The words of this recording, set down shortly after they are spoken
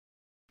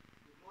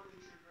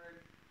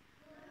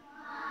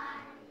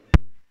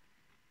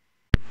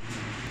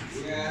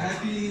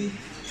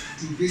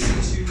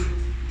visit you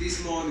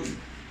this morning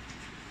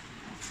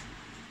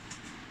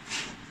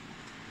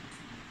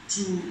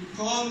to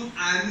come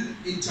and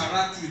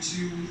interact with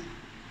you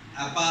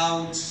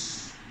about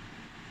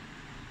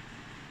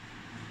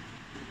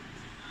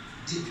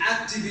the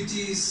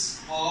activities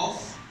of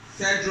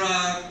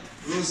Federal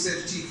Road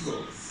Safety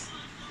Corps.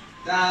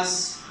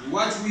 That's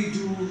what we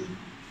do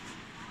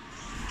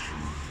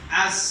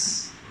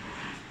as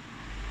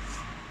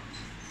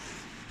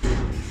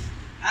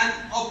an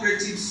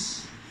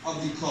operatives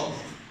of the Corps.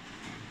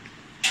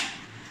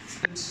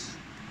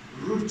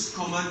 Route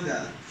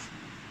Commander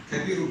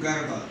Kabiru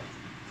Garba.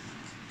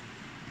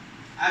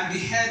 I'm the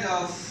head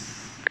of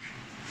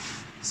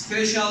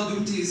Special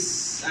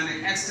Duties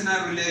and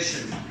External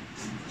Relations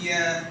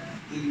here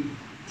in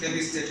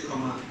Kebbi State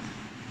Command.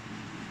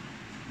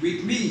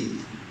 With me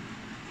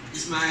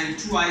is my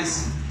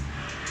 2IC,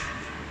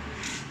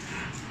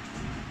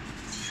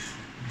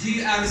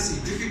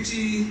 DRC,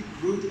 Deputy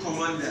Route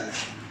Commander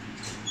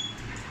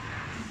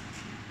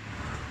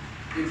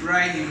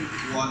Ibrahim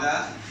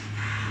Wada,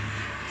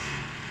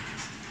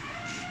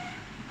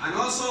 and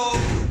also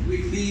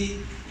with me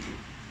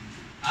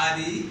are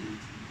the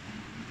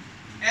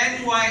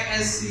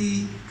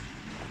NYSC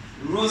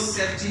Road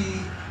Safety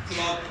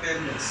Club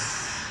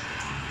members.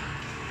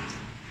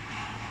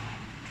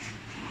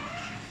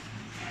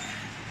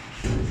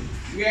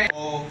 We are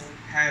all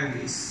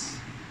highways.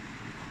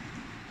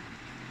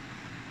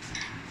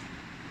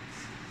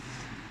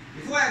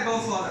 Before I go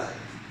further,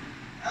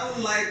 I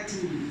would like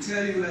to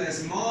tell you a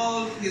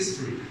small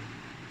history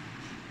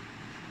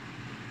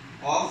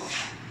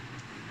of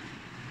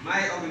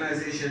my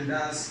organization,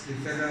 that's the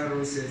Federal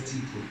Road Safety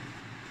Corps.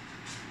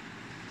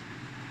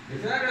 The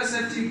Federal Road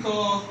Safety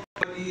Corps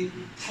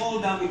fall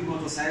down with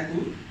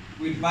motorcycle,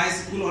 with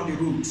bicycle on the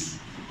route.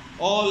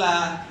 All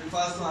are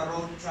refers to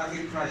road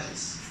traffic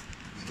crashes.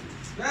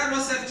 The Federal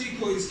Road Safety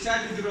Corps is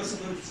charged with the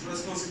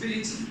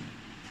responsibility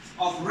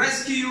of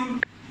rescue.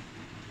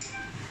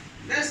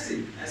 Next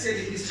thing, I said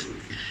the history.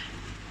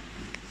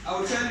 I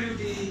will tell you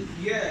the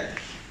year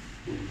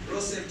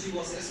road safety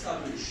was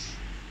established.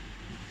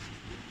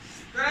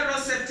 Federal Road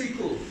Safety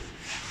Corps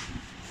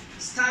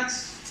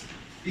starts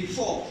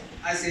before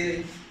as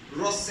a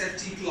road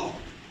safety club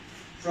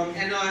from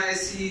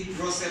NYSC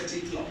Road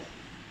Safety Club.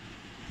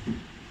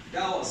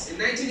 That was in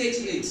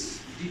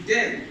 1988. The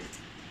then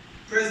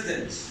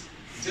President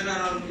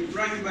General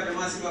Ibrahim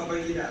Badamasi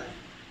Babangida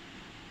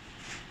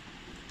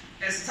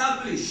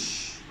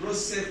established road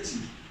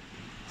safety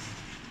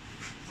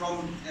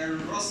from a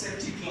road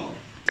safety club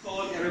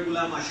called a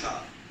regular marshal.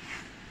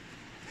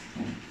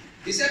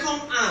 The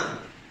second arm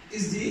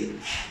is the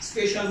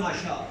special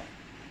marshal.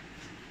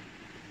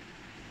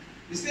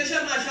 The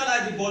special marshal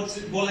are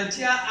the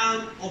volunteer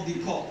arm of the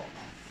corps.